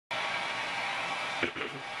I'm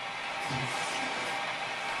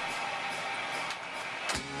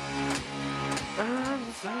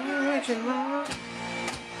so rich and love.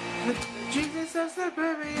 Jesus of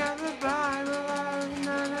Suburbia, the Bible of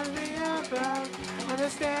none of the above. On the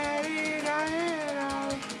steady diet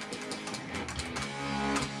of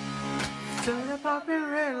soda pop and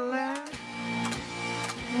Ritalin.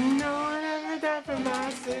 No one ever died for my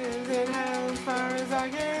sins in hell, as far as I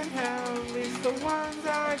can tell. At least the ones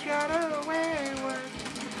I got away with.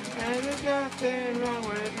 And there's nothing wrong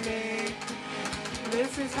with me.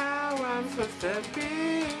 This is how I'm supposed to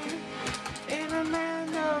be. In a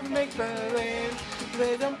land of make-believe,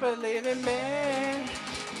 they don't believe in me.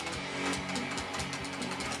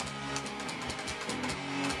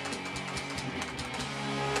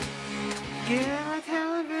 Get my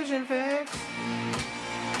television fixed.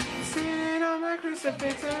 Sitting on my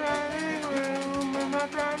crucifix, a writing room in my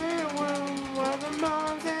private womb, while the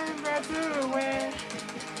moms and brats are away.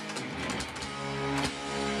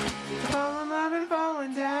 Fall in love and fall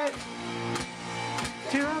in debt.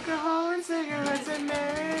 To alcohol and cigarettes and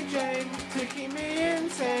Mary Jane, to keep me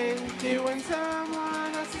insane, doing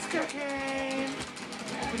someone else's cocaine.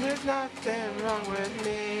 And there's nothing wrong with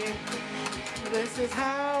me. This is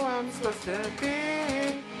how I'm supposed to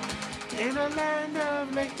be. In a land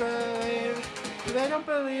of make-believe, they don't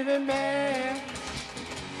believe in me.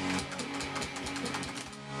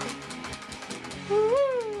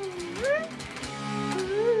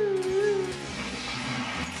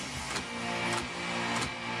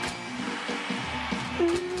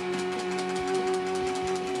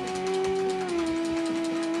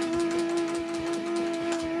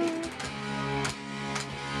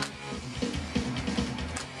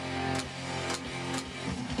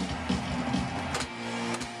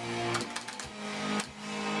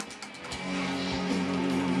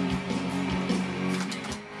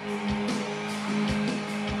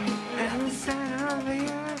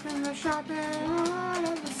 Shopping lot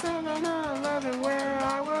of the 7-Eleven where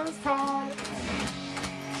I was taught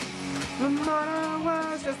the motto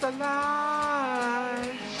was just a lie.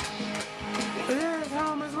 This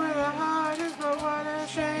home is where the heart is, but what a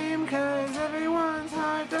shame, 'cause everyone's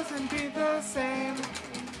heart doesn't beat the same.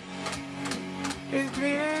 It's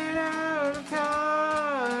beating out of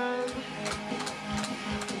time.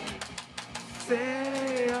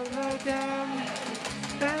 City of the damned,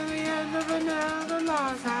 at the end of another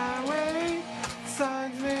lost highway,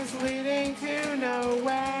 signs misleading to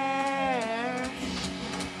nowhere.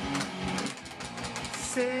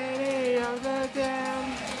 City of the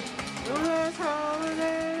damned, this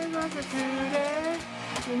holiday is like a 2-day,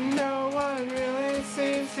 no one really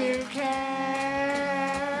seems to care.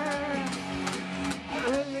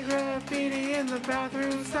 There's the graffiti in the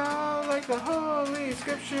bathroom stall, like the holy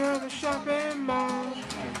scripture of the shopping mall.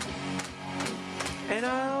 And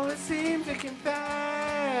I always seem to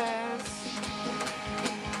confess.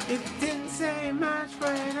 It didn't say much,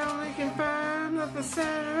 but it only confirmed that the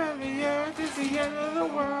center of the earth is the end of the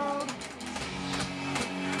world.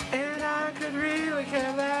 And I could really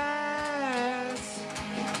care less.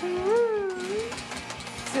 Ooh.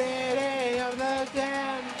 City of the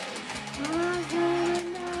damned,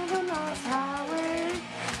 another lost highway,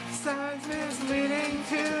 signs misleading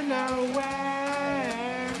to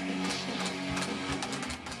nowhere.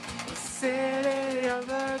 City of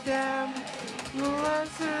the damned, less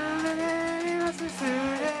today, less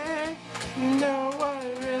today, no one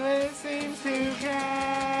really seems to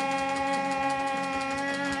care.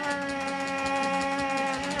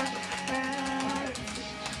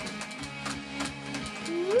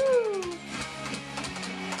 Woo.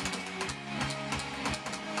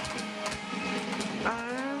 I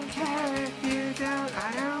don't care if you don't,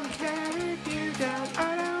 I don't care if you don't, I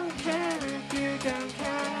don't care if you don't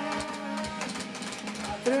care.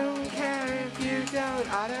 I don't care if you don't,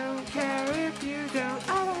 I don't care if you don't,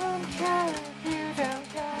 I don't care if you don't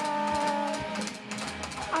care.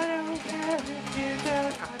 I don't care if you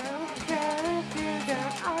don't, I don't care if you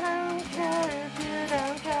don't, I don't care if you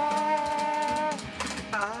don't care.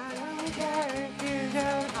 I don't care if you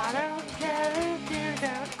don't, I don't care if you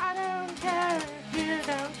don't, I don't care if you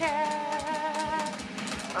don't care.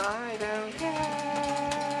 I don't care.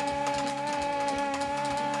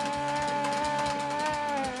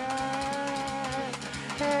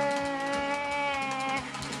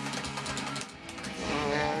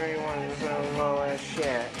 Everyone's so full of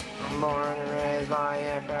shit. Born and raised by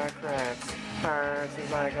hypocrites. Earth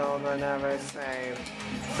is like gold but never saved.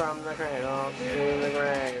 From the cradle to the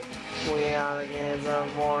grave, we are the kids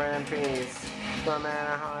of war and peace. From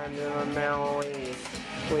Anaheim to the Middle East,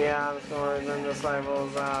 we have swords and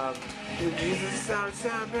disciples of Jesus of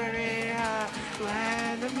Suburbia,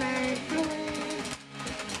 land of make-believe,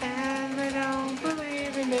 and they don't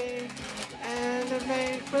believe in me, and they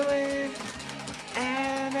make-believe,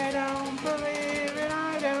 and they don't believe, and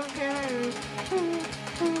I don't care,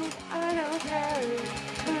 I don't care,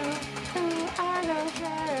 I don't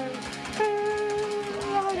care,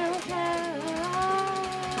 I don't care,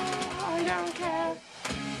 I don't care.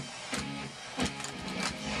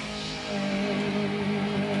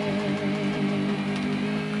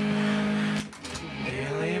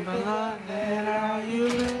 Dearly beloved, are you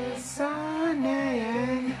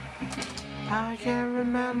listening? I can't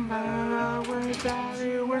remember a word that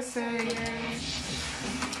you were saying.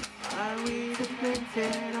 Are we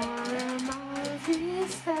demented or am I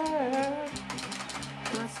disturbed?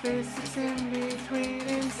 The space is in between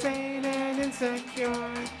insane and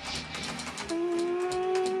insecure.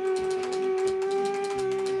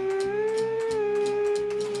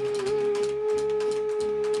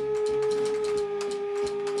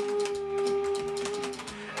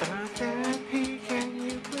 Therapy, can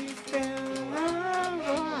you please fill the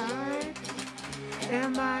void?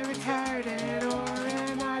 Am I retarded or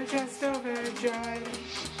am I just overjoyed?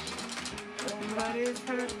 Nobody's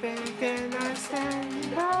perfect and I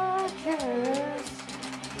stand accused,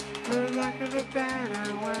 for lack of a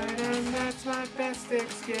better word, and that's my best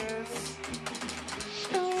excuse.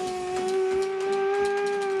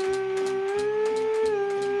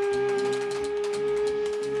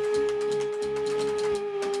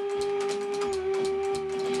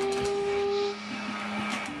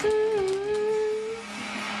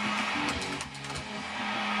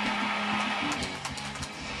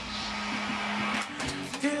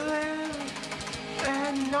 To live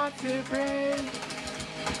and not to breathe,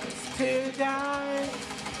 to die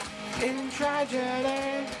in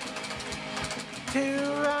tragedy,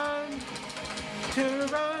 to run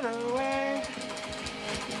away,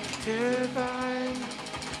 to find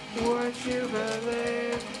what you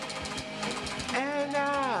believe, and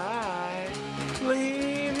I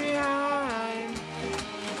leave behind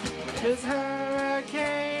this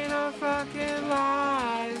hurricane of fucking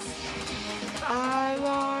lies. I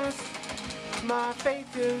lost my faith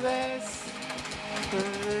to this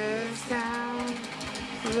town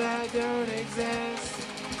that don't exist.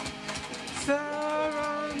 So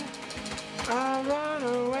I'll run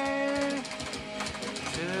away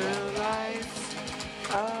to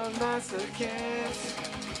life of masochists,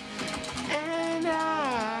 and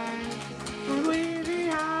I leave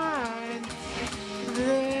behind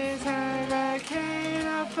this hurricane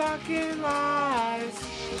of fucking lies.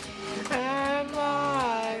 And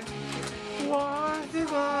life was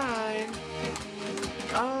designed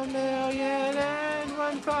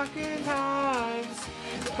 1,000,001 fucking times,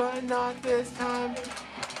 but not this time.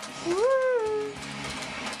 Woo!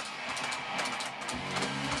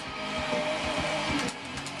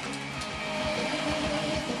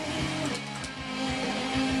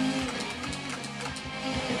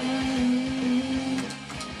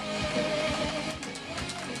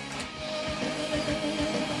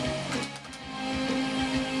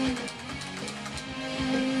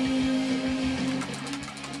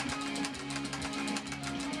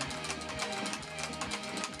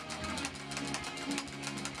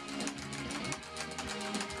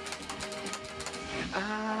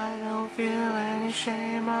 I don't feel any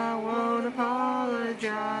shame, I won't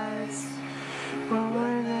apologize, but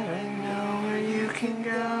whenever I know where you can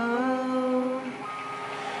go,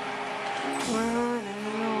 we're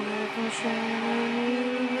running away from shame.